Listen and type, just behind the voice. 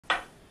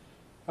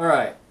All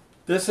right,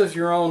 this is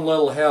your own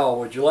little hell.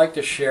 Would you like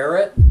to share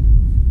it?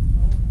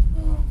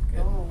 Oh,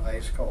 getting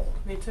ice cold.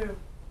 Me too.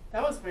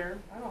 That was weird.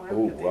 I don't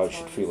ever get these I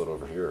should ones. feel it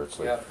over here. It's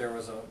like, Yeah, there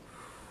was a...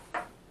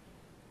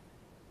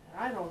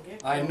 I don't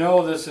get I cold.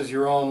 know this is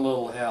your own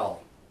little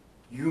hell.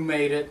 You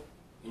made it,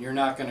 and you're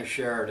not going to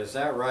share it. Is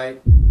that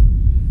right?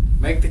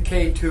 Make the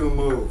K2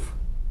 move.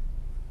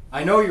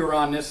 I know you're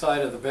on this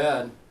side of the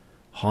bed.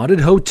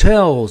 Haunted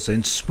hotels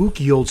and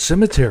spooky old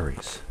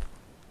cemeteries.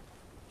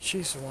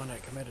 She's the one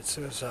that committed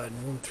suicide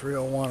in room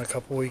 301 a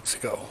couple weeks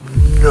ago.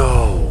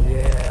 No.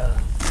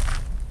 Yeah.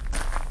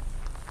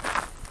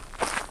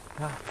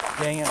 Ah,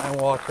 dang it, I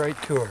walked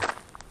right to her.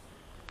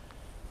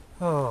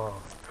 Oh,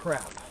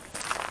 crap.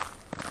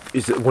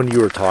 is it when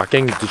you were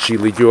talking? Did she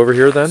lead you over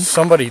here then?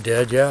 Somebody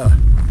did, yeah.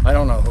 I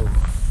don't know who.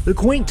 The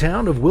quaint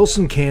town of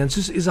Wilson,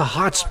 Kansas is a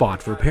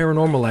hotspot for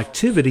paranormal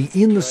activity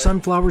in the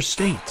Sunflower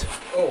State.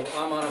 Oh,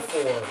 I'm on a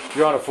 4.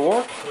 You're on a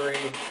 4? 3.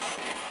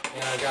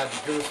 And I got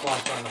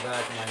goosebumps on the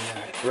back of my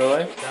neck.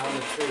 Really? Down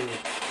to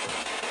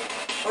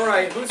 2. All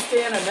right, who's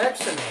standing next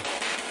to me?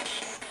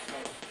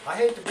 I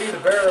hate to be the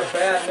bearer of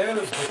bad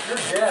news, but you're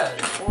dead.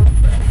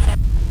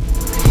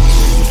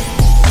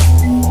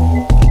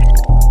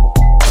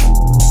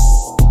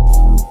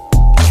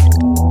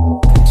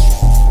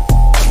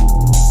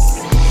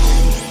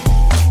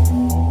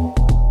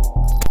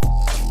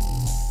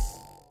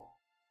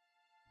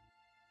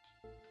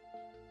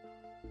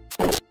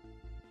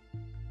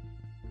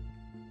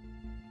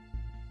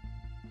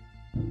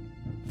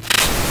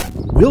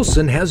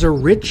 Wilson has a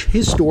rich,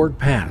 historic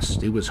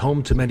past. It was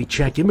home to many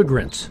Czech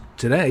immigrants.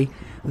 Today,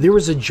 there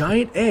is a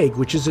giant egg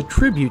which is a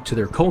tribute to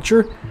their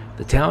culture.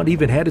 The town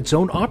even had its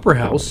own opera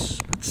house,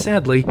 but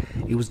sadly,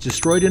 it was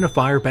destroyed in a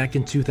fire back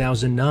in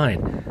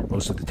 2009.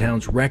 Most of the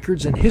town's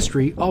records and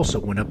history also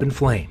went up in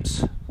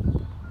flames.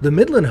 The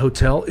Midland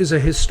Hotel is a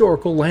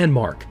historical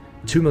landmark.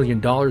 $2 million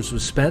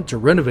was spent to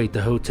renovate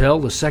the hotel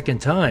the second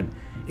time.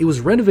 It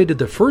was renovated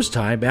the first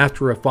time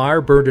after a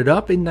fire burned it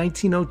up in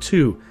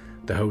 1902.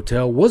 The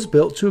hotel was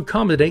built to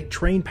accommodate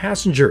train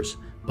passengers,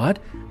 but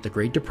the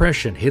Great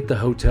Depression hit the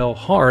hotel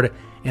hard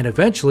and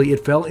eventually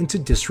it fell into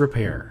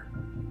disrepair.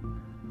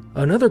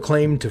 Another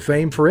claim to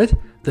fame for it,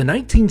 the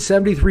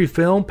 1973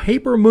 film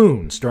Paper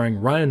Moon,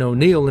 starring Ryan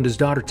O'Neal and his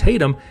daughter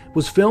Tatum,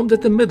 was filmed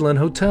at the Midland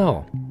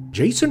Hotel.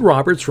 Jason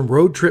Roberts from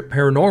Road Trip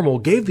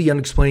Paranormal gave the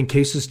Unexplained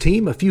Cases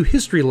team a few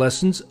history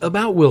lessons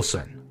about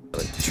Wilson.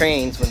 The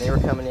trains, when they were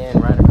coming in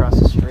right across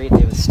the street,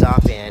 they would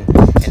stop in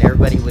and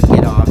everybody would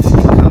get off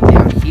and come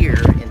down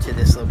here into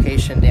this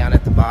location down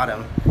at the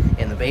bottom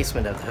in the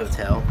basement of the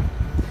hotel.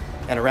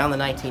 And around the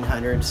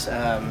 1900s,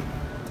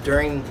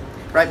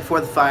 right before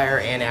the fire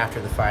and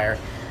after the fire,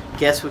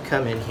 guests would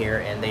come in here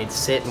and they'd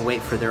sit and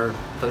wait for their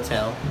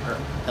hotel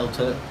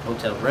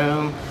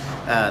room,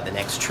 the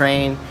next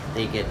train.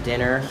 They'd get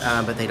dinner,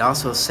 but they'd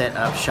also set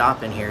up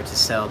shop in here to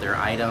sell their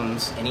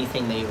items,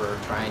 anything they were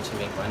trying to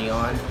make money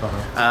on.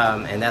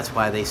 And that's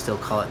why they still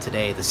call it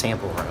today the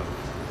sample room.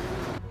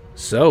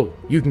 So,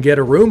 you can get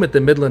a room at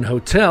the Midland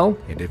Hotel,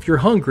 and if you're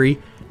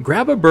hungry,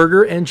 grab a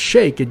burger and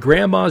shake at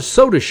Grandma's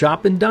Soda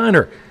Shop and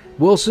Diner.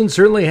 Wilson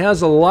certainly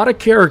has a lot of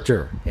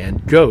character,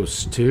 and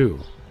ghosts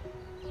too.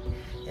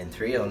 In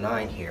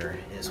 309 here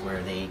is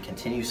where they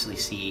continuously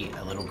see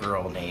a little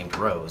girl named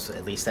Rose.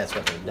 At least that's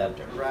what they dubbed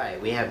her.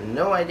 Right, we have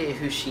no idea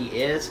who she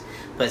is,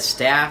 but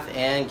staff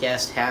and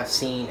guests have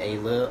seen a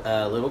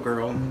little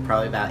girl,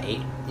 probably about 8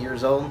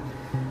 years old,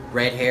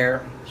 red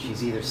hair.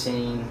 She's either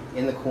sitting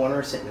in the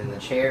corner, sitting in the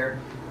chair,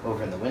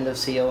 over in the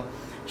windowsill.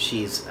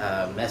 She's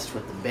messed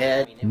with the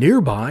bed.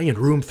 Nearby, in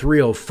room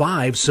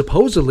 305,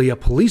 supposedly a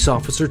police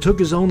officer took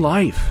his own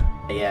life.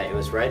 Yeah, it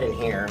was right in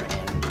here,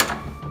 and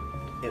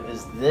it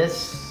was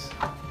this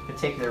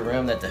particular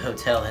room that the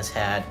hotel has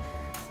had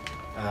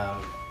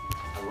a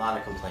lot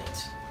of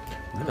complaints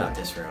about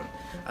this room.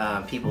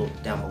 People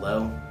down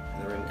below,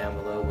 in the room down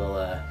below,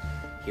 will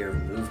hear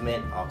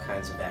movement, all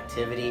kinds of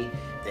activity.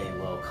 They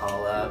will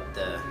call up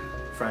the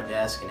front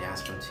desk and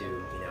ask them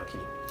to, can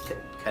you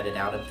cut it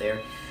out up there?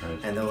 Right.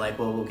 And they're like,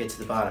 well, we'll get to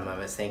the bottom of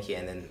it, thank you.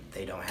 And then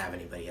they don't have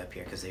anybody up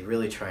here because they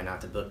really try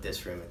not to book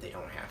this room if they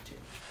don't have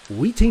to.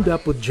 We teamed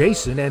up with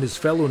Jason and his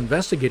fellow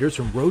investigators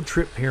from Road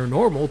Trip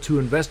Paranormal to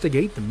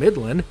investigate the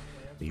Midland,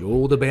 the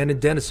old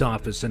abandoned dentist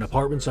office and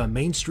apartments on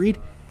Main Street,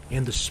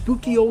 and the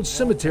spooky old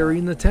cemetery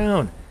in the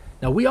town.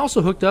 Now, we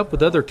also hooked up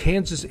with other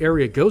Kansas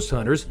area ghost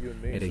hunters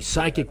and a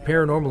psychic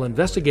paranormal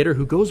investigator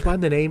who goes by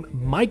the name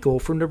Michael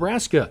from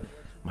Nebraska.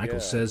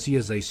 Michael says he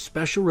has a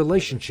special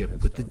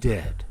relationship with the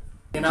dead.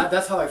 And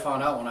that's how I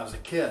found out when I was a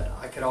kid.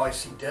 I could always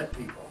see dead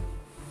people,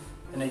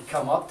 and they'd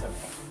come up to me.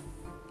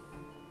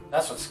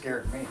 That's what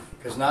scared me,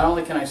 because not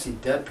only can I see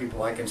dead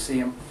people, I can see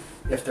them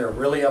if they're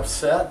really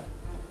upset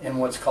in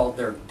what's called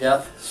their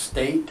death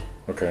state.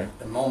 Okay.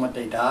 The moment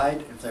they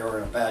died, if they were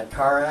in a bad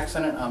car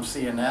accident, I'm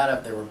seeing that.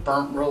 If they were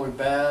burnt really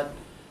bad,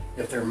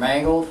 if they're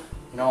mangled,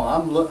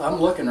 I'm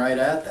looking right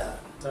at that.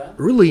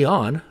 Early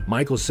on,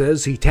 Michael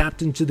says he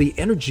tapped into the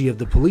energy of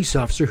the police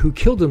officer who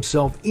killed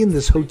himself in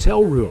this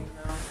hotel room.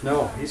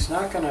 No, he's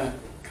not going to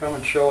come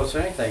and show us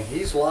anything.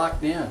 He's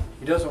locked in.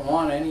 He doesn't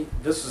want any.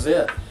 This is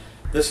it.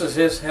 This is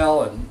his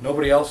hell, and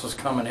nobody else is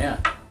coming in.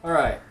 All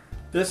right.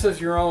 This is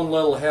your own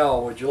little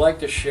hell. Would you like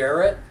to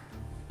share it?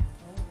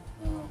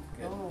 Oh,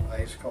 getting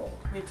ice cold.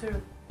 Me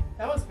too.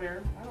 That was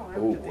weird. I don't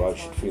Oh, ever I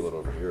should feel it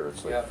over here.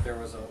 It's like, Yeah, there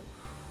was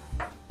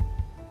a.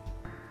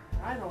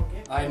 I don't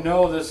get I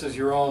know this is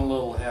your own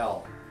little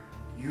hell.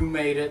 You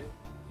made it,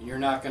 and you're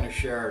not going to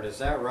share it. Is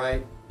that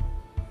right?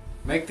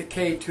 Make the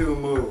K2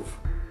 move.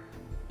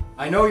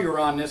 I know you're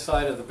on this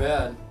side of the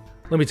bed.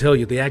 Let me tell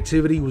you, the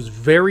activity was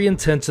very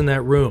intense in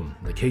that room.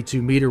 The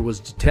K2 meter was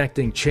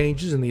detecting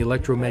changes in the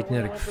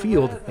electromagnetic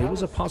field. It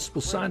was a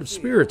possible sign of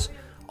spirits.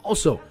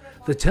 Also,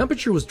 the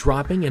temperature was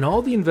dropping and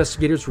all the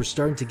investigators were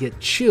starting to get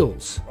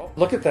chills.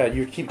 look at that.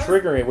 You keep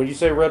triggering when you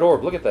say red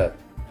orb. Look at that.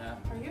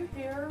 Are you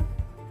here?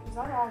 Because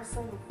I'm all of a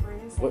sudden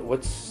freezing.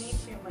 What's? Me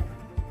too, man.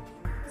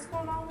 What's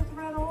going on with the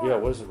red orb? Yeah,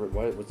 what is it?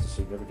 What's the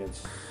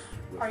significance?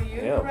 with Are you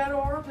him? the red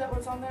orb that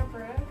was on that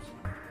bridge?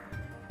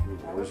 Ooh,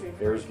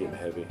 the air's getting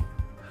heavy.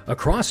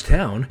 Across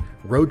town,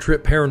 Road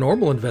Trip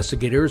Paranormal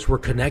investigators were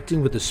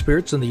connecting with the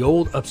spirits in the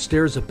old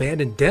upstairs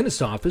abandoned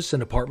dentist office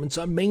and apartments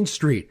on Main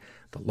Street.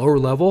 The lower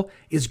level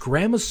is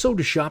Grandma's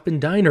Soda Shop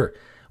and Diner.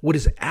 What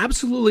is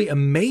absolutely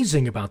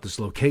amazing about this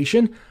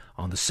location,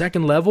 on the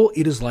second level,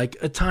 it is like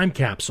a time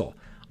capsule.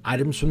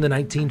 Items from the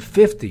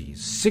 1950s,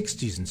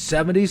 60s, and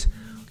 70s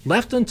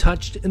left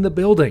untouched in the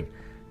building.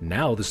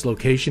 Now this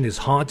location is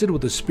haunted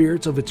with the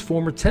spirits of its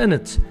former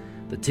tenants.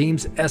 The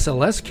team's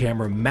SLS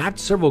camera mapped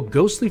several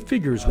ghostly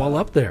figures while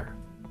up there.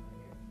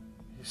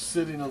 He's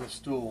sitting on the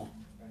stool.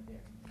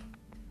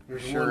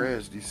 There's Sure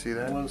is. Do you see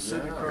that? one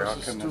sitting Here, across I'll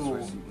the come this stool.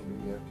 way so you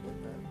can get up to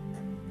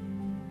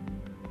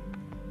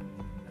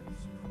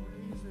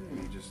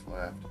it. He just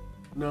left.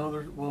 No,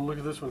 there's, well, look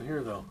at this one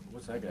here, though.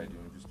 What's that guy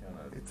doing? Just kind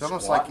of. It's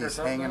almost like he's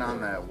hanging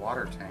on the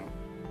water tank.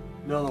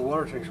 No, the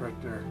water tank's right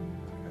there.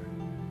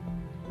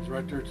 He's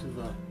right there to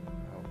the... Oh,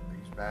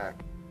 he's back.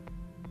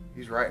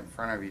 He's right in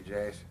front of you,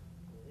 Jace.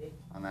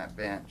 On that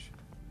bench.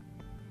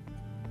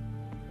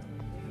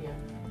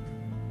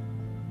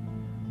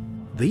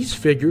 These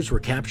figures were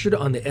captured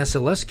on the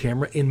SLS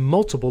camera in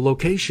multiple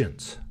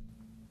locations.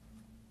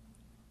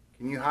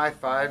 Can you high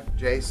five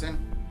Jason?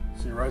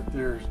 See, right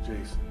there is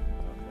Jason.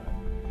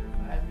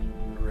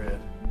 In red.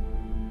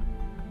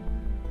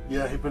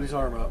 Yeah, he put his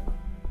arm up.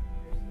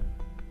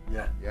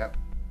 Yeah. Yep.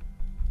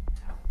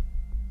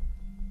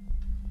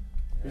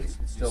 It's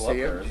You still up see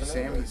there, him? You isn't see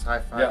it? him? He's high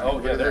fiving. Yeah.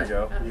 Oh, yeah. There you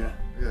go. Yeah.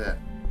 Look at that.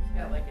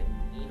 He's got like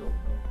a needle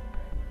poke.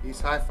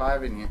 He's high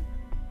fiving you.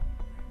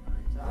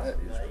 That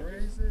is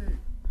crazy.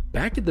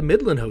 Back at the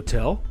Midland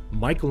Hotel,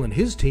 Michael and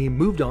his team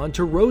moved on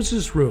to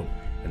Rose's room,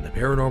 and the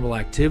paranormal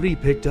activity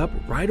picked up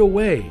right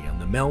away on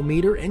the Mel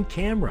meter and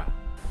camera.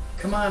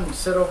 Come on,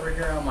 sit over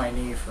here on my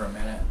knee for a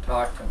minute and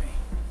talk to me.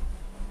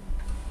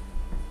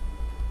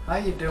 How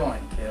you doing,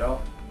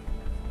 kiddo?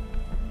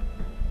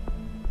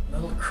 A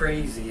little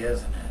crazy,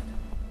 isn't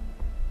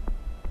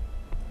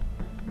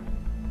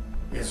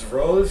it? Is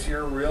Rose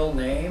your real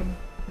name?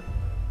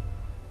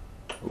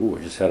 Ooh,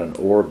 I just had an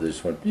orb that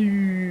just went.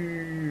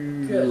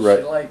 Good, Right.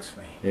 she likes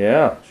me.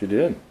 Yeah, she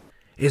did.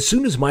 As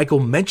soon as Michael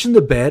mentioned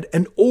the bed,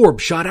 an orb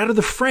shot out of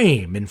the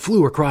frame and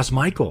flew across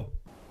Michael.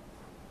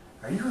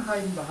 Are you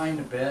hiding behind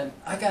the bed?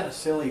 I got a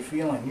silly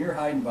feeling you're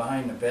hiding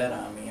behind the bed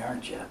on me,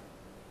 aren't you?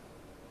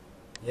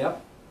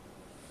 Yep.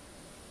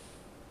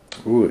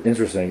 Ooh,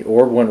 interesting.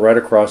 Orb went right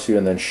across you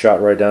and then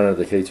shot right down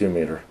into the K2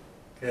 meter.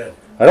 Good.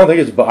 I don't think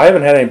it's. I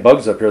haven't had any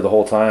bugs up here the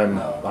whole time.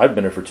 No. I've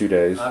been here for 2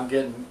 days. I'm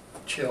getting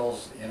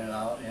chills in and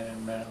out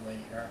intermittently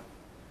here.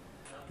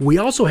 We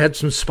also had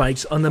some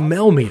spikes on the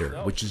Mel meter,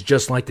 which is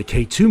just like the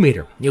K2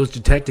 meter. It was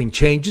detecting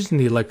changes in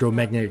the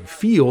electromagnetic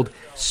field,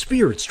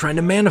 spirits trying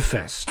to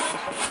manifest.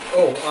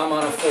 Oh, I'm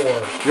on a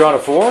 4, You're on a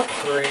 4?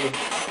 3,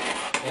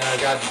 and I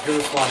got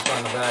goosebumps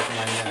on the back of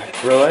my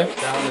neck. Really?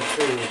 Down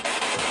to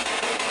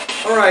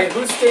 2. All right,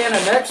 who's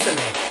standing next to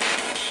me?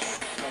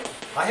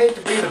 I hate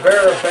to be the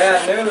bearer of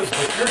bad news,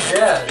 but you're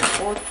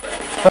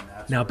dead.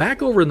 Now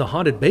back over in the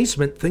haunted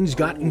basement, things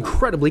got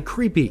incredibly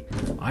creepy.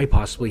 I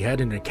possibly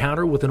had an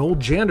encounter with an old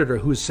janitor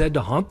who is said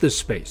to haunt this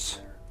space.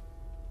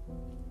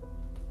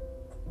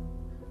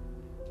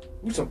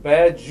 Ooh, some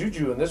bad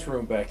juju in this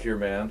room back here,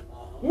 man.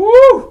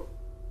 Woo!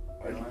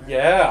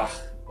 Yeah.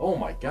 Oh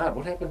my God,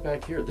 what happened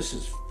back here? This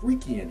is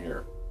freaky in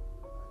here.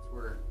 That's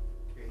where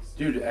Casey.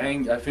 Dude,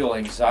 I feel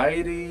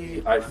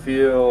anxiety. I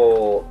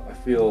feel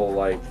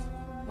like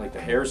the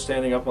hair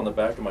standing up on the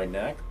back of my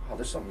neck. Oh,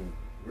 there's something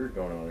weird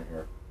going on in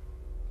here.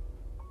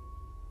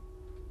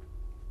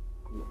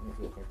 Ooh, I don't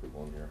feel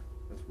comfortable in here.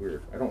 That's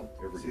weird.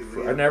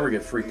 I never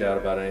get freaked out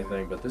about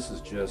anything, but this is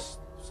just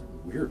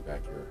something weird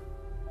back here.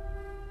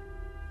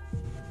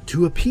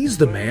 To appease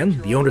the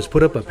man, the owners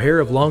put up a pair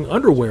of long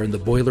underwear in the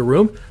boiler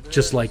room,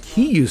 just like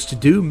he used to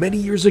do many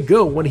years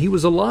ago when he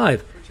was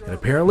alive. And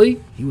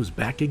apparently, he was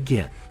back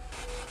again.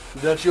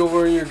 Is that you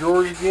over in your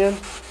drawers again?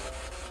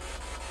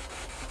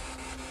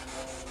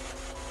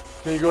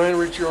 Can you go ahead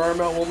and reach your arm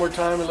out one more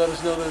time and let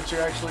us know that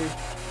you're actually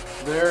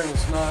there and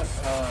it's not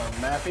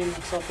mapping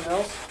something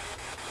else?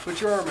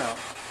 Put your arm out.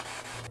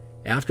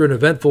 After an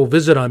eventful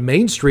visit on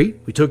Main Street,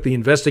 we took the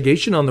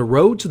investigation on the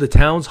road to the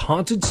town's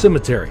haunted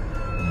cemetery.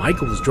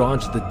 Michael was drawn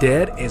to the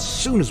dead as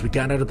soon as we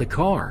got out of the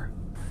car.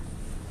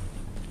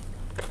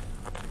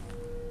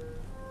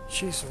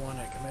 She's the one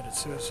that committed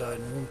suicide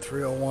in room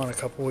 301 a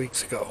couple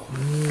weeks ago.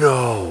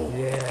 No.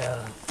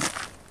 Yeah.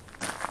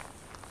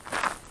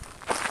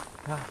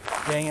 Ah,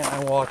 dang it,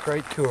 I walked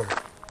right to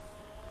her.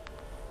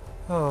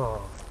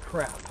 Oh,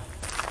 crap.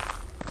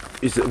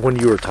 Is it when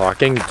you were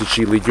talking? Did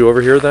she lead you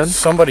over here then?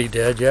 Somebody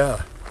did,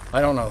 yeah.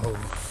 I don't know who.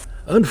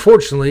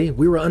 Unfortunately,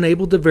 we were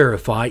unable to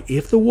verify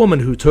if the woman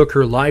who took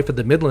her life at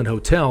the Midland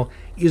Hotel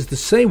is the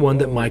same one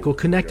that Michael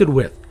connected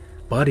with.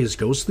 But his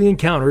ghostly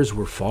encounters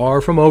were far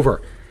from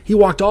over. He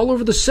walked all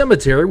over the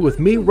cemetery with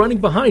me running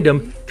behind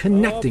him,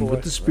 connecting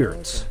with the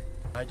spirits.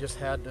 I just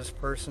had this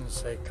person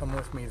say, come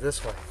with me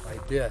this way. I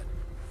did.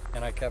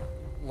 And I kept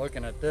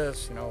looking at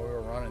this, you know, we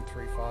were running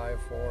 3, 5,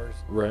 4s.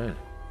 Right.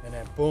 And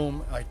then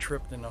boom, I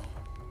tripped in a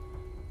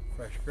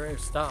fresh grave.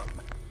 Stop.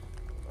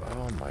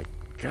 Oh my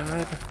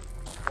God.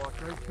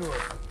 Walked right to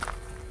her.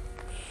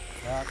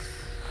 That's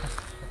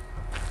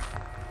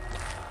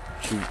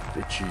She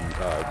that's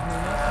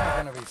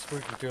not going to be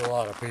spooky to a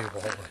lot of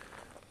people.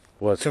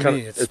 well, it's To kind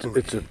me, of, it's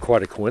it's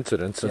quite a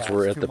coincidence since Yeah,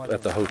 we're it's at too the much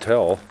at the of a-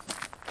 hotel.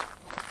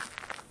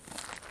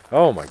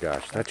 Oh my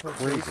gosh, that's what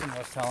crazy. Jason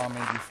was telling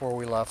me before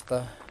we left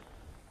the.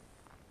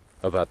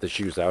 About the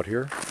shoes out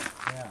here?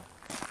 Yeah.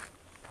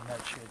 And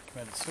that she had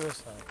committed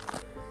suicide.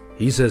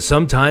 He says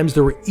sometimes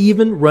they were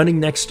even running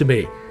next to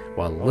me.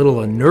 While a little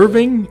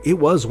unnerving, it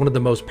was one of the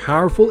most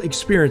powerful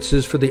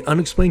experiences for the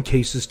Unexplained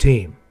Cases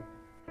team.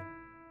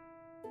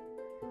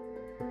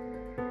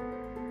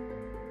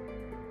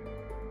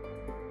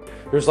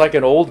 There's like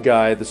an old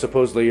guy that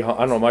supposedly, I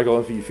don't know, Michael,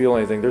 if you feel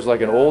anything, there's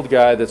like an old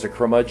guy that's a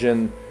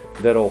curmudgeon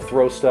that'll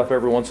throw stuff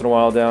every once in a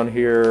while down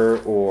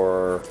here,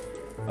 or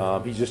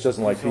he just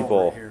doesn't like people.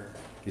 Over here.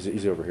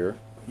 He's over here.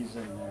 He's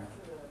in there.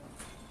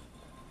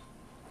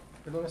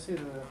 You want to see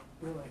the.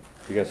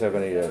 You guys have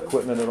any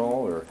equipment at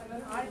all, or?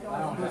 I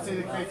don't have See the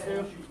it.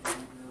 K2?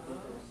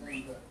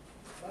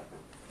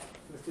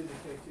 Let's see the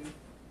K2.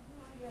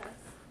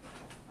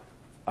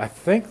 I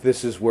think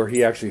this is where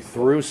he actually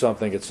threw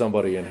something at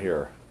somebody in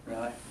here.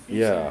 Really?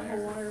 Yeah.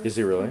 Is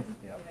he really?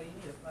 Yep.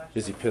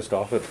 Is he pissed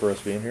off at for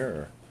us being here?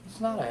 Or?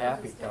 He's not a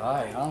happy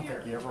guy. I don't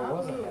think he ever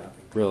was a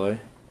happy. Really?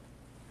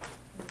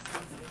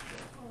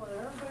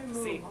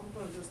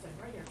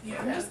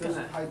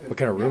 What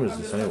kind of room is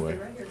this anyway?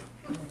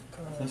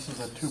 This is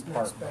a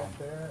 2-part room.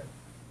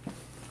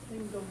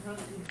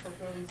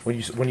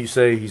 When you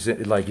say he's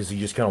like, is he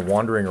just kind of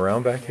wandering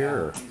around back here?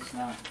 Or? He's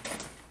not.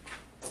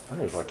 I don't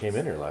know if I came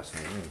in here last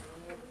night.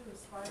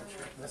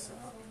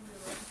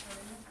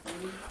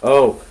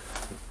 Oh,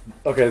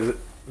 okay.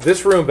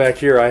 This room back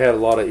here, I had a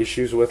lot of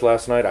issues with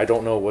last night. I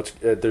don't know what's.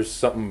 There's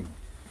something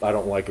I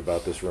don't like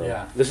about this room.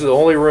 Yeah. This is the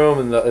only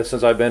room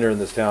since I've been here in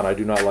this town. I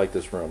do not like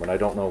this room, and I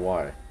don't know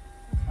why.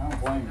 I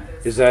don't blame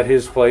you. Is that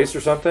his place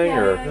or something,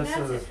 or? This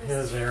is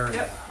his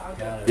area.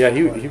 Yeah,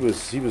 he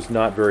was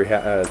not very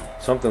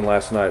something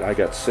last night. I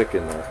got sick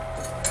in there.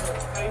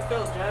 How you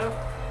feel, Joe?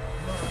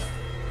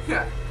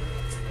 Yeah.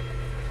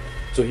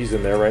 So he's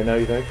in there right now,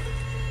 you think?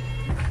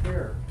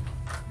 Here.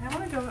 I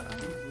want to go.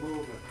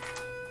 Move it.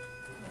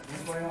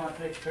 Anybody want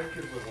to take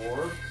pictures with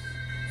orbs?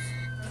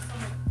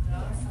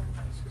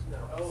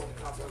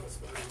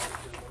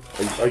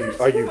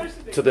 Are you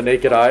to the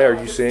naked eye? Are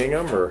you seeing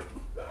them, or?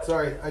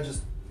 Sorry, I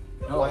just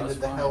No, blinded that's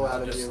the fine. hell out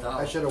I'll of just you. stop.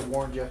 I should have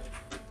warned you.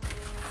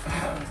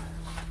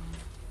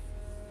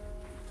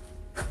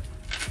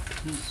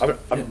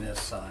 I'm, In this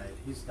side.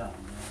 He's down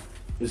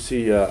there. Is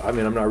he? I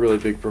mean, I'm not really a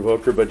big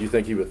provoker, but do you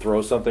think he would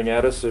throw something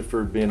at us if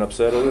we're being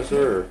upset at us,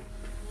 or?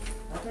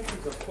 I think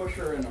he's a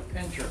pusher and a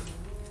pincher.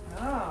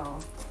 Oh.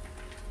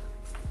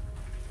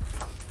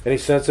 Any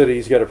sense that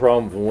he's got a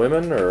problem with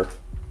women, or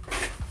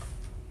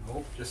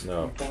Nope, just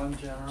No. people in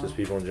general. just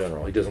people in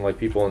general? He doesn't like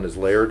people in his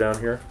lair down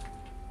here.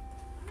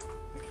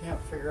 I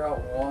can't figure out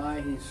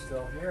why he's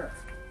still here.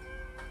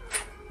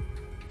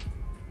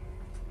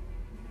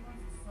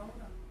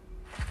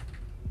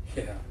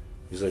 Yeah,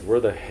 He's like,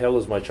 where the hell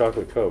is my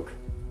chocolate Coke?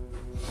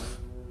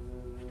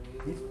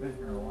 he's been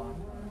here a long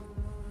time.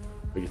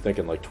 Are you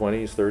thinking like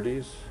 20s,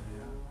 30s?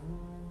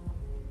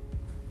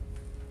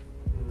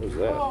 What was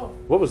that? Oh,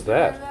 What was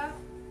that? that?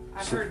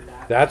 I've heard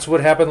that. That's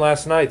what happened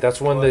last night.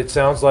 That's when it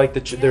sounds like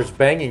there's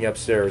banging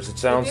upstairs. It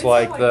sounds did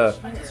like sound the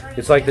like she was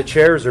it's like the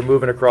chairs are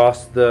moving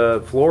across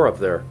the floor up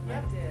there. Yeah,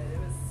 it did.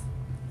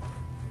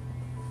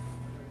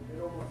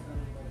 It was.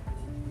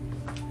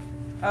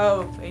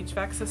 Oh,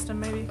 HVAC system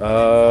maybe?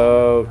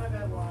 Oh, I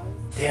bet it was.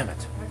 damn it!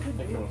 That could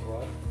be.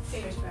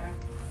 HVAC.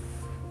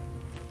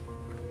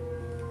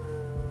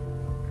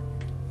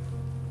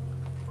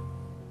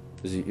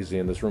 Is he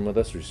in this room with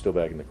us, or is he still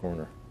back in the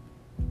corner?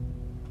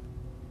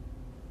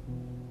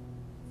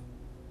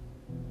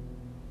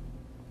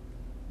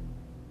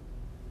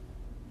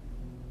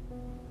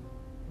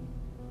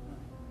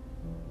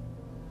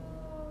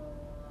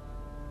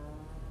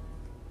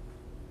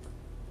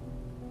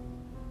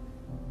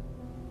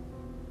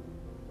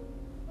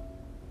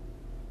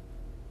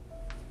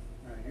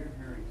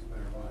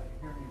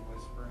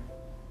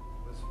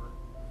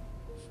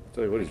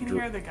 Tell you what, I he's can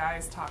hear the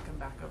guys talking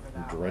back over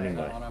that draining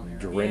way.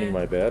 draining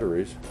my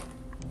batteries.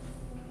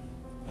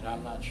 And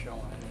I'm not showing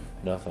anything.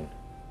 Nothing.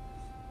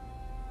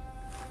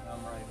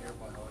 I'm right here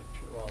by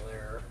well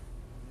there.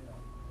 Yeah.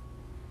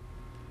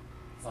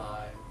 5.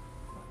 Not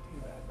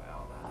too bad by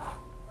all that.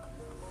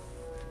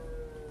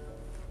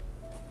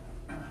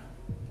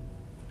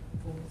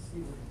 Let's see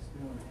what he's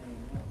doing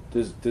hanging up.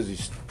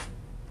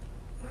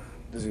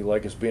 Does he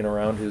like us being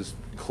around his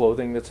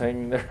clothing that's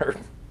hanging there?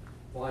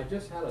 Well, I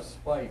just had a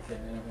spike and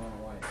then it went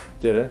away.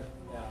 Did it?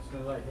 Yeah, as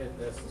soon as I hit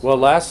this. Well,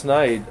 last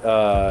night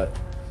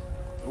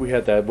we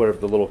had that whatever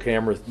the little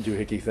camera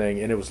doohickey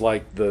thing, and it was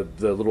like the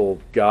little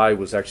guy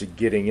was actually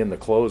getting in the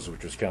clothes,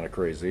 which was kind of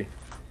crazy.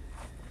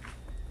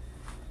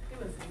 He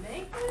was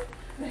naked?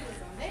 He was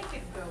a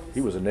naked ghost.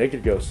 He was a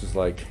naked ghost. Is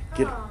like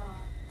get.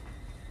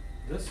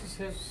 This is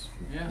his.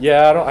 Yeah.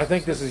 Yeah, I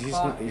think this is he's.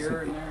 Spot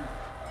here and there.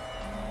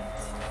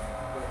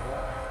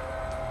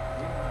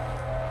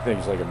 I think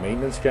he's like a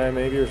maintenance guy,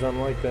 maybe, or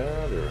something like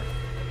that, or.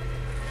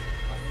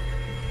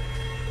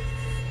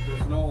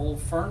 There's no old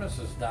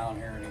furnaces down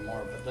here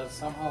anymore, but that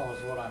somehow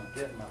is what I'm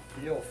getting a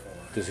feel for.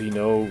 Does he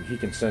know he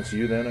can sense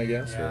you then? I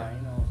guess. Yeah, or?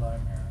 he knows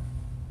I'm here.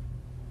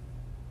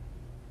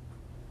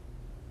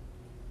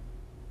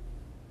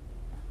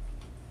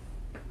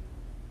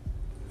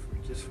 If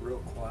we're just real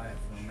quiet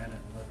for a minute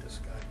and let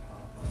this guy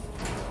pop up.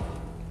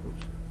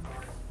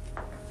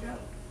 Yeah.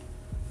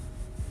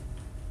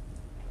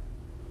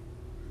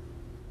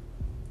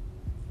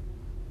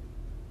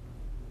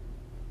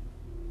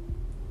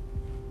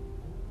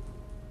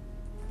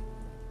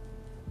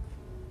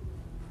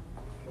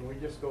 Can we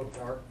just go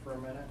dark for a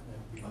minute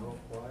and be real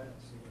quiet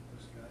and see what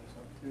this guy's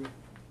up to?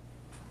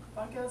 If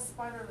I get a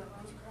spider that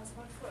runs across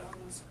my foot, I'm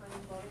gonna scream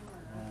bloody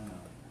murder.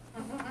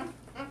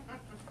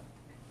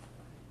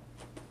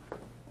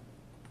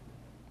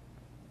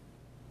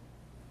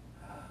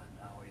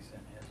 Now he's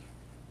in his.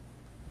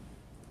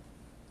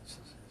 This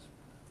is his.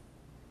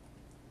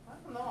 I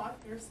don't know, I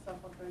hear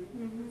stuff up there.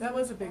 That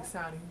was a big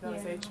sound. That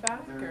was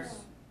HVAC or? There's,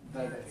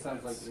 that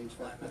sounds like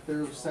HVAC, but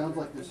there sounds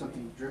like there's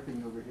something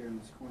dripping over here in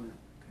this corner.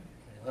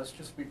 Okay, let's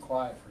just be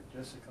quiet for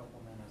just a couple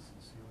minutes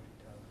and see what he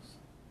does.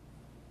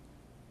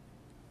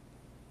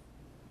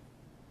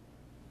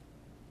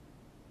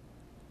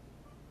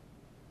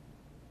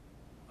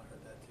 I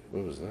heard that too.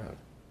 What was that?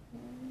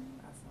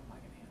 That's not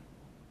like an animal.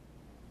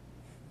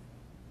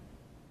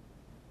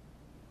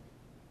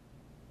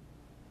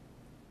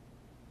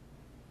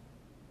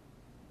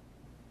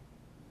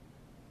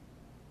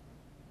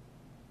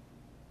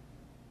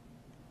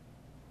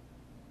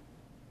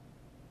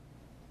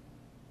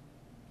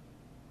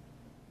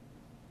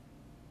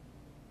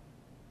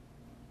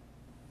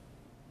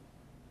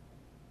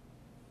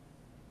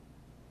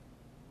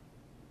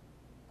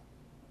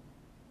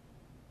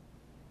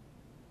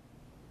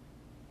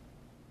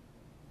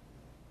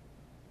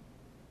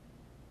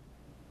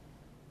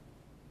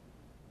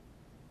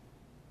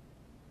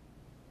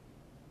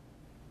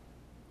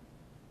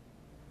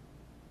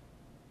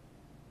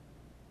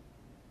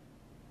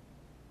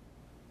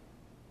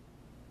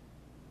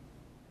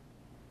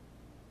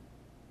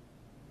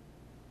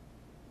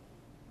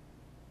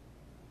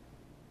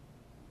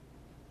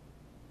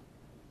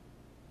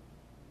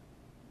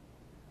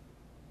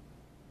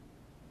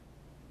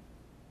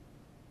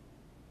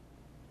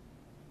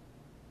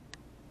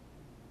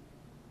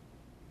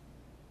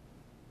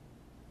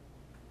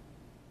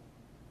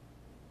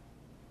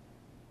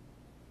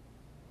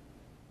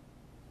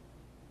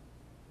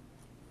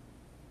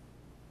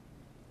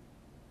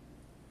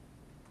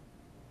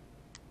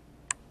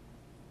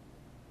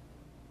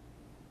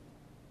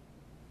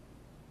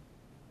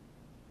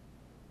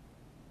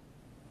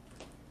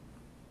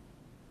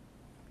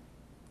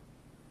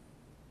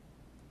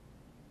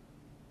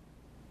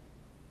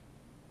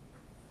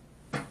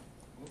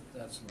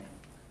 That's me.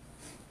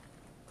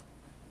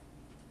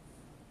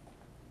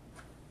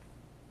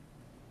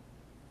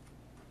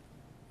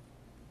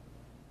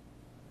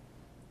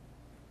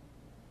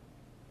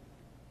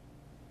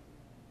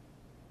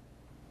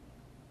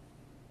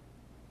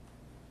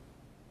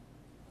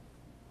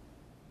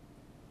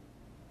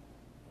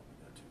 We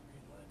got 2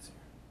 green lights here.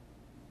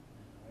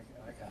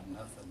 I got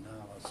nothing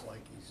now. It's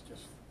like he's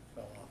just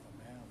fell off a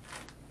map.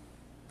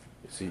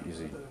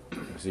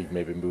 Is he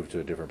maybe moved to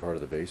a different part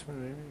of the basement,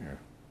 maybe, or?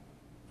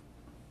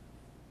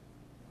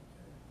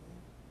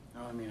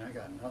 No, I mean, I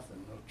got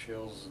nothing. No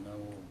chills,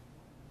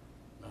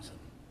 nothing.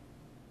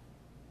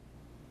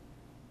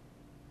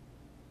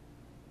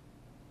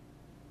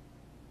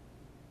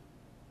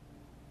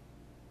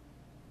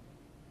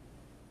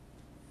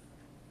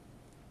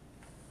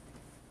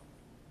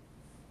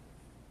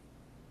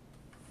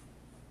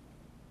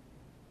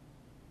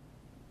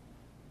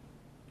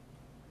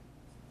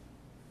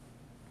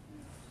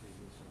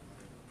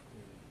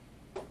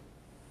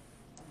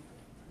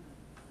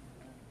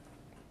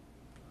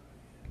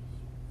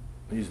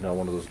 He's not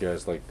one of those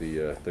guys like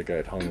the guy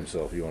that hung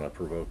himself. You want to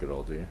provoke it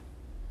all, do you?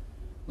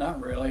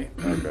 Not really.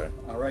 Okay.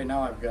 Right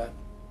now I've got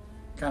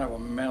kind of a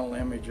mental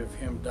image of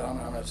him down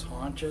on his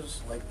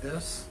haunches like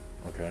this.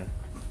 Okay.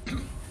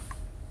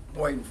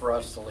 waiting for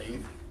us to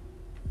leave.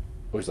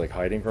 Oh, he's like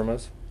hiding from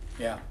us?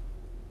 Yeah.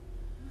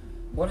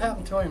 What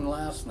happened to him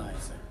last night,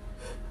 sir?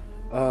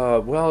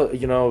 Well,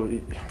 you know,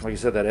 like I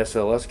said, that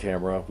SLS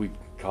camera, we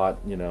caught,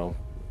 you know,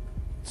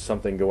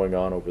 something going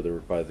on over there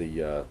by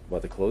the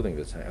clothing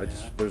that's hanging.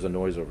 There's a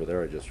noise over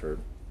there I just heard.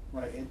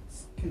 Right,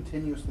 it's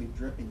continuously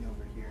dripping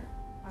over here.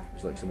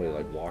 It's like somebody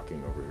like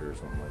walking over here or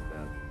something like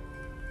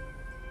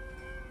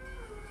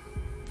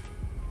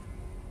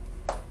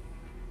that.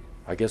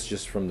 I guess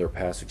just from their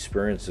past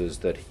experiences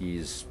that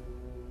he's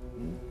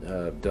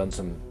done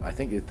some. I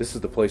think this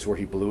is the place where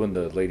he blew in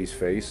the lady's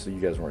face. You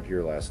guys weren't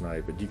here last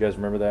night, but do you guys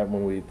remember that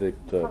when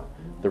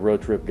the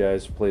road trip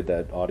guys played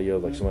that audio?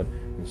 Like someone,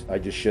 I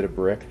just shit a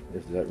brick.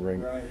 If that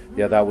ring, Right.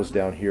 Yeah, that was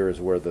down here. Is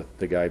where the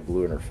guy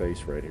blew in her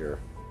face right here.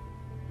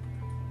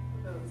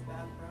 That was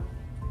bad,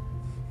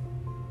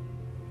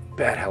 bro.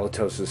 Bad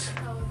halitosis.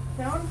 Oh,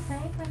 don't say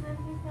for them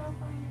to feel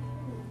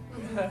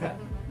fine.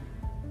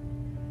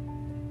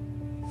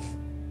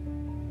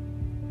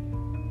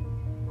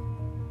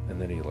 And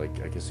then he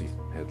I guess he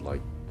had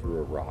threw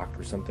a rock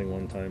or something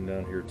one time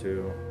down here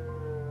too.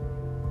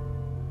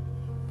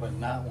 But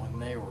not when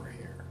they were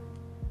here.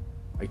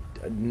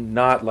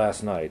 Not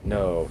last night.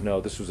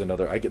 No, this was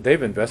another.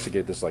 They've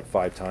investigated this like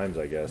 5 times,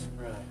 I guess.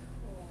 Right.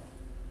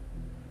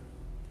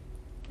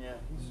 Yeah,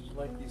 he's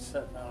like he's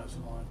sitting on his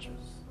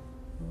haunches.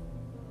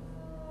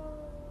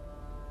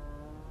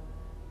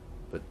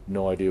 But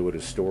no idea what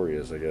his story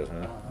is, I guess, huh?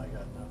 I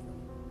got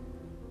nothing.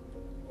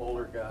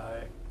 Older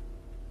guy.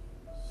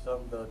 Some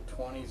of the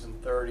 20s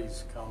and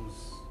 30s comes.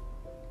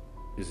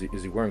 Is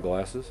he wearing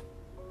glasses?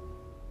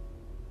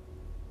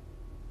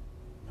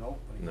 Nope.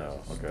 But he No,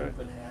 has a okay.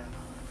 Stupid hat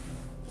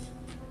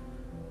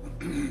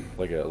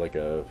like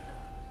a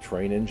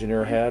train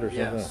engineer hat or on.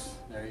 something? Yes.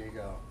 There you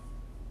go.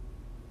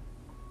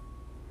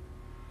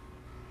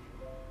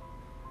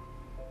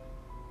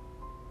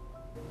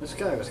 This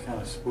guy was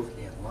kind of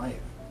spooky in life.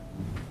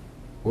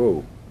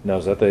 Whoa. Now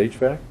is that the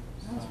HVAC?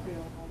 That's pretty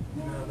old.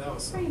 No, that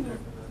was something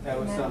different. That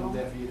was something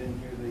that you didn't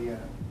hear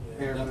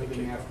the air nothing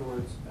moving came out.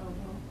 afterwards.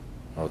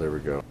 Oh, there we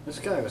go. This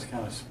guy was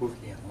kind of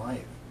spooky in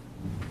life.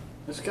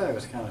 This guy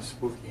was kind of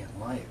spooky in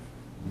life.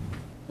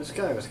 This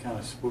guy was kind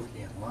of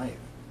spooky in life.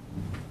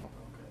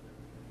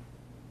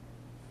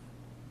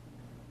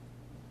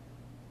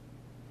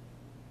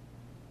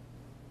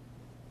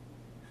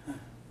 When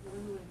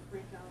we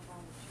freaked out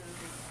on the chair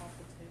that's off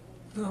the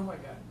table. Oh my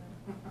god.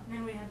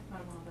 Then we had to put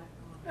them all back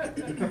on.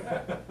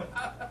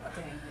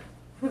 Dang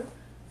it.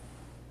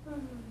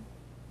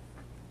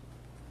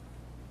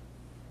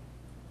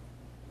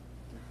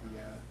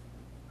 Yeah.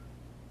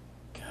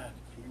 God,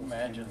 can you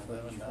imagine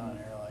living down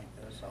here like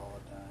this all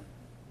the time?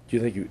 Do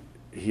you think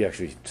he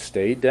actually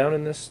stayed down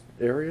in this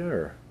area,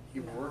 or He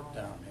worked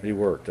down here. he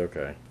worked?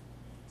 Okay.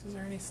 Is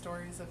there any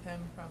stories of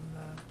him from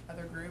the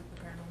other group,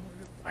 the paranormal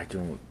group? I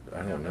don't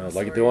don't know. know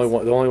Like stories.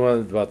 the only one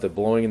about the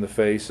blowing in the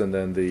face, and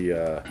then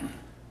the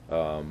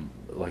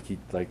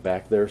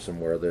back there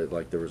somewhere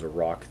that there was a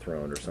rock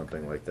thrown or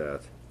something like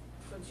that.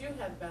 But you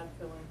had bad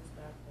feelings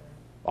back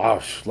there.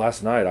 Oh,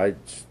 last night I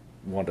just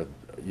wanted.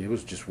 It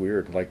was just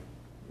weird. Like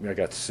I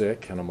got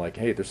sick, and I'm like,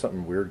 hey, there's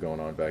something weird going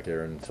on back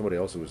there. And somebody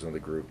else who was in the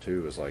group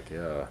too was like,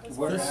 yeah. That's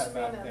Where why at in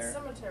back that there?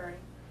 cemetery.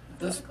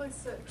 This- Physically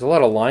sick. There's a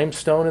lot of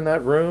limestone in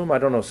that room. I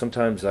don't know.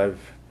 Sometimes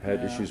I've had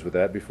Yeah. issues with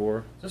that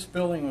before. This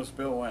building was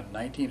built when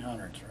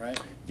 1900s, right?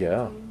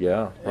 Yeah,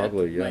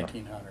 probably, yeah.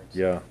 1900s.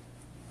 Yeah.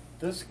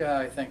 This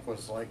guy, I think,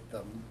 was like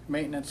the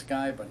maintenance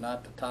guy, but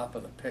not the top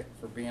of the pick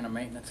for being a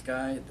maintenance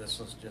guy. This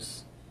was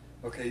just,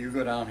 okay, you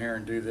go down here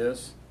and do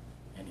this,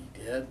 and he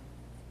did.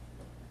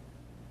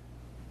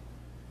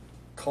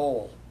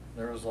 Coal.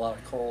 There was a lot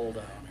of coal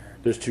down here.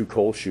 There's 2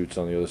 coal chutes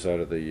on the other side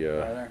of the.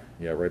 Right there?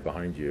 Yeah, right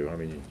behind you. I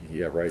mean,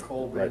 yeah, right.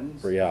 Coal right.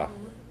 bins? Yeah.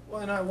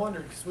 Well, and I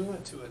wondered, because we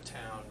went to a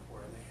town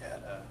where they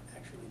had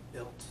actually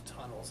built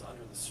tunnels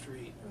under the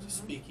street. There was a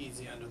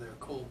speakeasy under their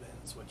coal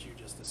bins, which you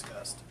just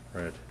discussed.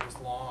 Right. There's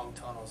long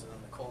tunnels, and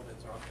then the coal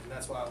bins are up, and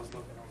that's why I was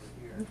looking over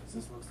here, because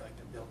this looks like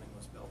the building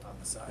was built on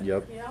the side.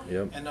 Yep. Yeah.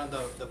 Yep. And on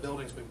the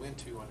buildings we went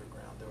to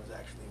underground, there was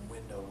actually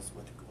windows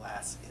with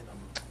glass in them.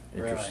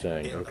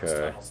 Interesting. In those Okay.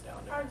 tunnels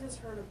down I there. just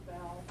heard a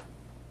bell.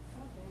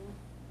 Oh, dang it.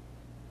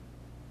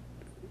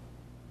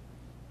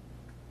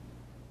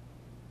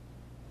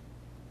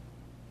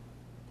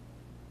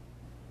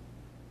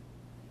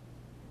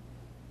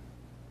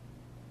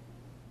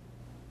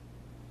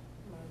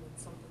 Might have been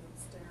something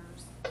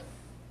upstairs.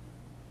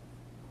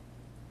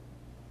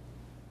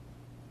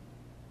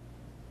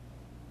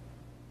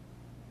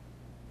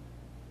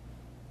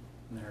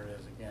 And there it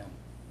is again.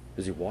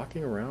 Is he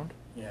walking around?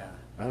 Yeah,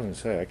 I was gonna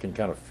say I can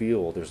kind of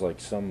feel there's like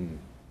some.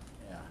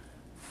 yeah.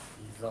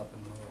 He's up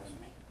and moving.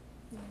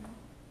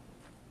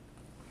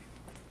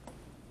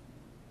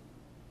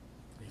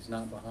 He's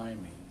not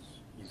behind me.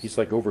 He's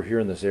like over here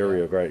in this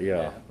area, Yeah. right?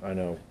 Yeah, Yeah. I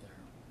know. Right there.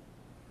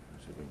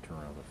 Let's see if we can turn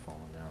around without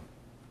falling down.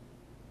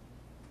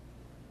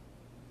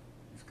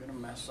 He's gonna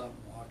mess up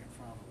and walk in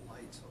front of the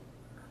lights over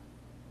there.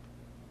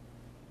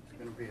 It's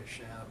gonna be a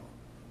shadow.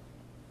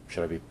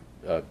 Should I be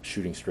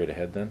shooting straight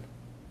ahead then?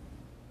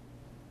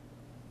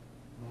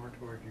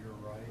 more toward your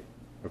right.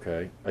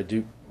 Okay, I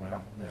do.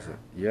 Well, what is it?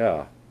 Yeah.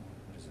 What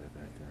is that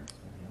back there? Is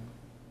that him?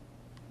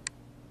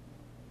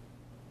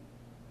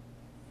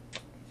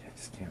 Yeah, I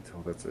just can't tell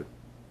if that's a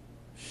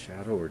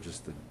shadow or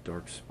just a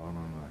dark spot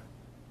on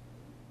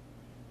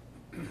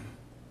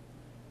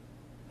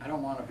I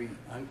don't want to be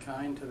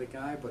unkind to the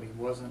guy, but he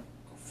wasn't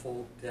a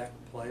full deck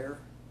player.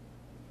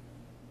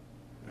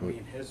 I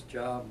mean, his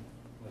job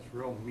was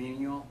real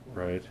menial.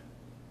 right.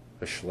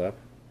 A schlep.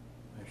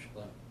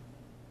 Actually.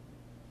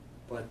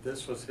 But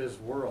this was his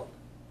world.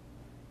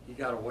 He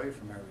got away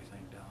from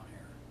everything down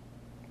here.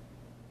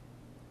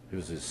 It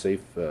was his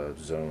safe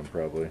zone,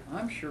 probably.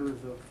 I'm sure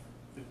the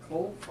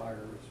coal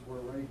fires were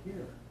right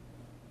here,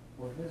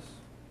 where his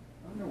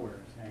underwear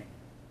is hanging.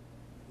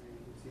 You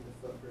can see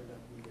the footprint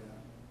of the,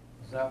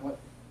 Is that what?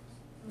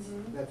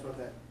 that's what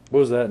that, What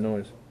was that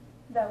noise?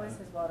 That was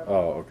his water Oh,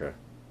 bottle. okay.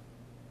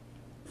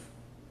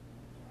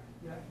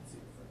 yeah, I can see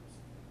it first.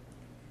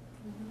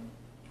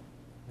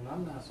 And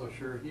I'm not so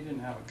sure, he didn't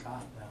have a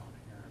cot down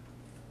here.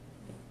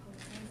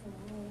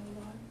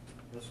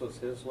 This was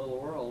his little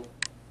world.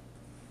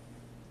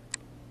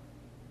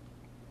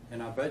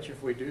 And I bet you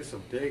if we do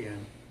some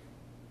digging,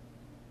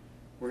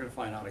 we're gonna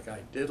find out a guy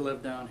did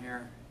live down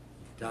here,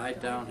 he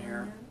died down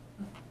here,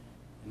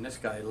 and this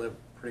guy lived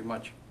pretty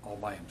much all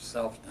by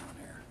himself down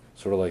here.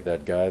 Sort of like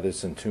that guy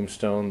that's in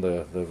Tombstone.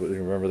 You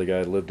remember the guy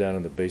that lived down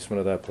in the basement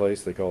of that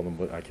place? They called him.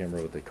 I can't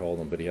remember what they called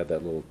him, but he had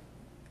that little.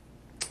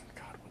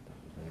 God, what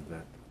the name of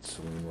that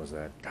saloon was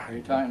that? God, Are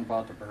you talking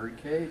about the bird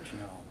cage?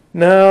 No.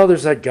 No,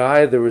 there's that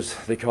guy.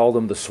 They called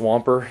him the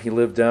Swamper. He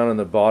lived down in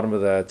the bottom of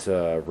that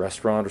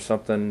restaurant or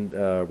something,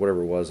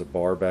 whatever it was, a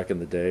bar back in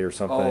the day or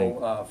something.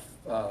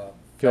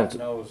 Fat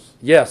Nose.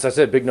 Yes, that's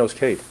it. Big Nose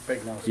Kate.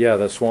 Big Nose. Yeah,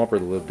 the Swamper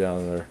that lived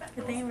down there.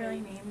 Did they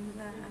really name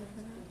that after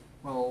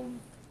that? Well,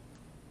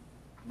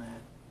 Matt.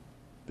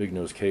 Big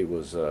Nose Kate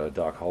was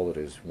Doc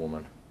Holliday's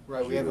woman.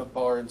 Right, we have a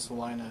bar in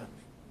Salina.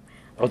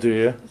 Oh, do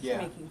you? Just Yeah.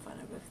 making fun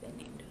of if they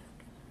named it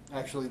after that.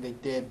 Actually, they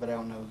did, but I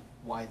don't know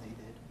why they did.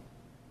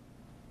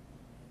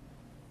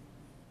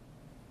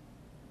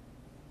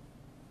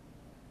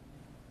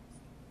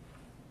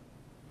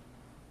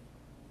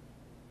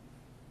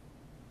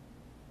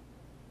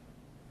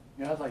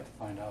 Yeah, I'd like to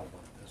find out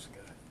about this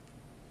guy.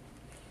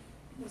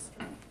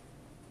 Mystery.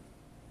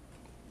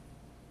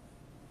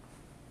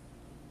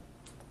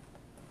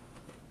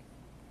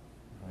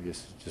 I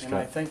guess it's just And I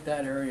kind of, think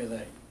that area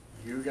that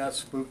you got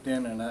spooked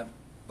in and that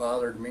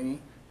bothered me,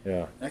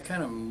 yeah. that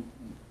kind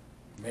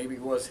of maybe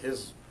was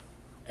his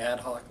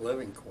ad hoc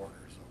living quarters.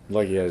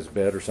 Like he had his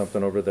bed or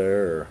something over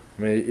there. Or,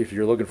 I mean, if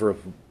you're looking for a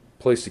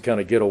place to kind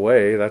of get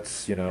away,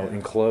 that's, Yeah.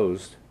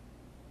 enclosed.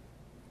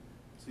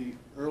 See,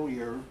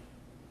 earlier,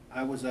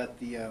 I was at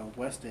the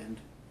west end,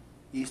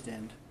 east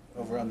end,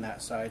 over on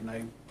that side, and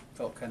I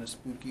felt kind of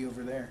spooky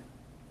over there.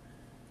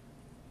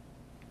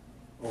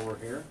 Over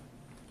here,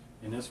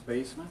 in this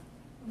basement?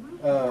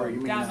 Uh, Or you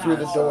mean Down through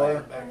that the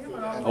door,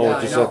 Oh, Yeah,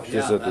 I just know. at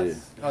Yeah, the.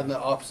 that's- on the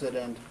opposite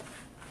end.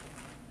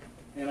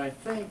 And I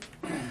think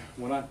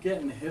when I'm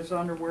getting his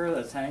underwear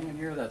that's hanging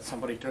here that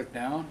somebody took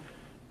down,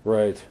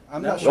 Right.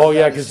 I'm That not was- sure. Oh if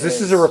yeah, that because is this is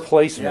his. a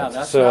replacement. Yeah,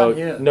 that's so not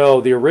his. no,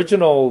 the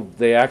original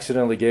they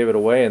accidentally gave it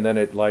away, and then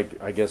it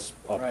I guess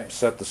Right.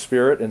 upset the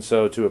spirit, and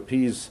so to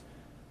appease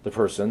the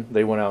person,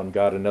 they went out and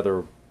got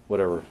another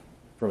whatever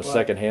from a Well,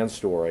 second-hand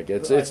store. I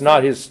guess I it's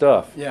not his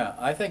stuff. yeah,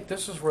 I think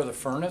this is where the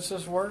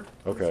furnaces were,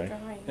 Okay.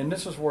 and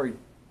this is where he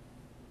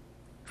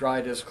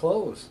dried his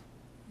clothes.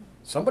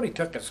 Somebody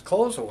took his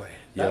clothes away.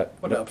 That Yeah,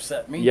 would no-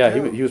 upset me Yeah,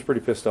 too. he was pretty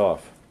pissed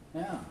off.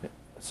 Yeah.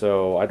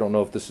 So I don't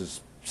know if this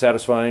is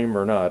satisfying him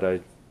or not. I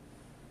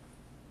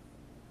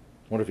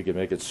wonder if he could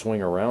make it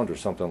swing around or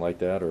something like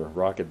that, or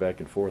rock it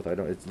back and forth. I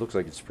don't. It looks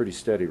like it's pretty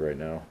steady right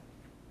now.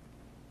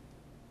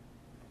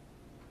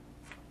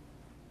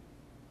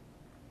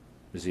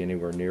 Is he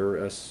anywhere near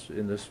us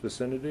in this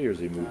vicinity, or has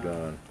he moved No.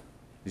 on?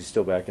 Is he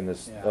still back in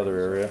this Yeah, other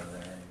he's area? over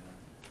there, yeah.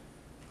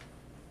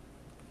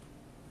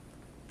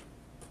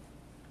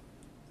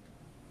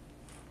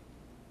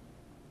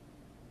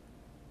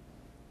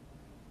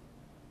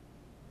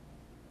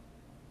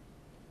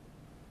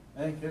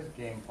 I think his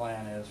game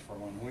plan is for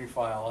when we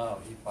file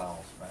out, he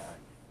files back.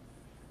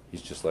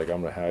 He's just like,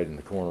 I'm gonna hide in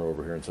the corner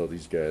over here until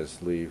these guys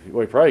leave.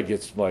 Well, he probably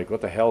gets like,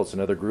 what the hell? It's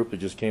another group that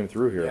just came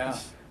through here. Yeah.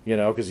 You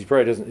know, because he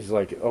probably doesn't. He's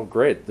like, oh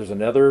great, there's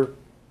another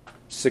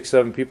 6,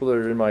 7 people that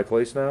are in my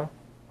place now.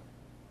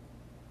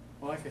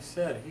 Well, like I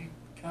said, he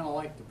kind of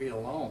liked to be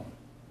alone.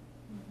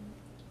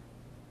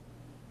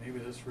 Maybe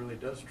this really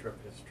does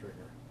trip his trigger.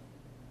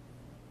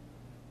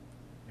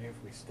 Maybe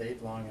if we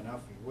stayed long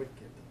enough, he would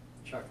get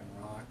to chucking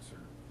rocks or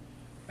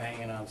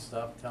banging on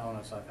stuff, telling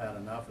us I've had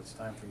enough, it's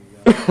time for you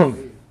guys to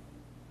leave.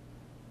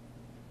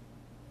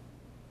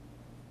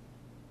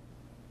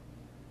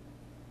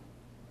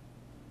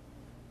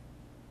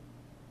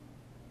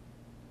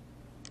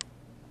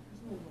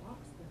 There's no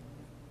rocks there.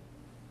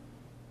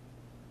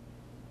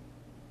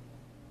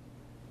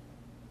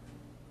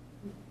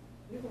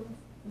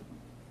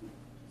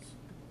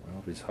 Well,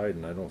 if he's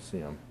hiding, I don't see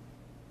him.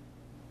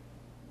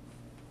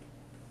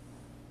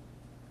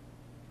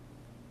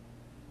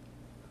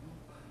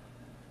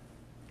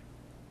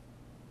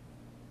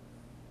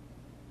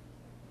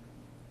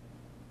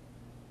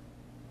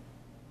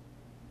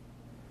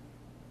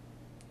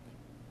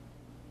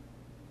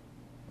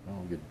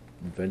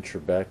 venture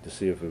back to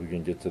see if we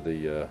can get to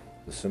the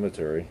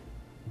cemetery.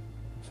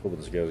 I was hoping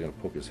this guy was going to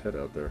poke his head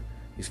out there.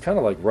 He's kind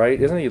of like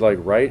isn't he like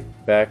right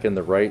back in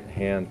the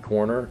right-hand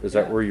corner? Is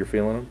that where you're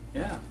feeling him?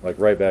 Yeah. Like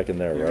right back in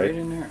there, Yeah, right? right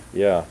in there.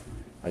 Yeah.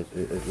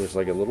 There's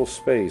like a little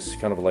space,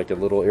 kind of like a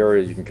little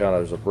area you can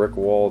there's a brick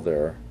wall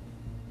there.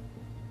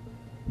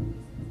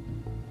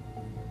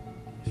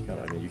 He's kind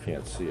of, I mean, you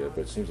can't see it,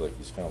 but it seems like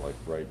he's kind of like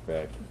right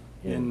back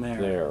in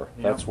there.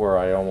 Yep. That's where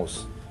I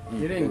almost...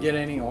 You didn't get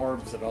any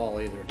orbs at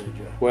all either, did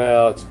you?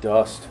 Well, it's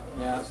dust.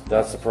 Yeah.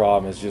 That's the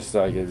problem. It's just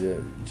like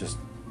just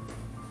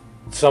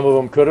some of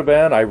them could have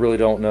been. I really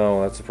don't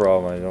know. That's the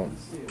problem. I don't.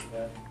 See if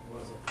that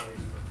was a place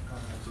for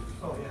comments.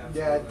 Oh, yeah.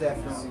 Yeah, it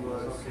definitely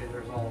was. Okay,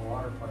 there's all the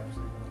water pipes.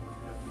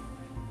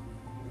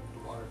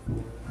 Water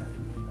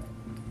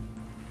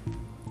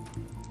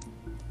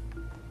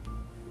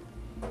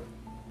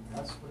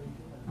That's what he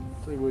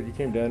did. Tell you what, you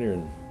came down here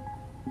and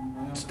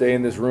stay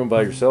in this room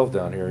by yourself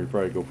down here, you'd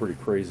probably go pretty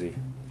crazy.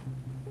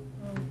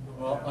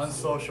 Well,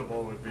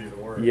 unsociable would be the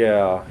word.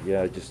 Yeah,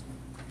 just...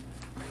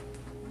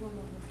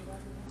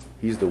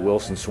 He's the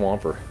Wilson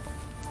Swamper.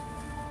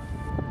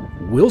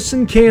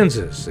 Wilson,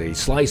 Kansas, a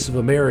slice of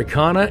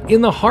Americana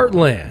in the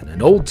Heartland,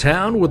 an old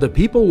town where the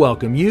people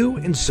welcome you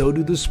and so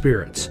do the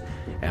spirits.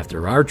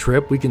 After our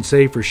trip, we can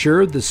say for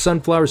sure the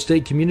Sunflower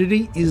State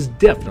community is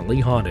definitely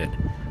haunted.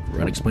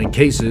 For Unexplained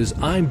Cases,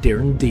 I'm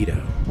Darren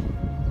Dedo.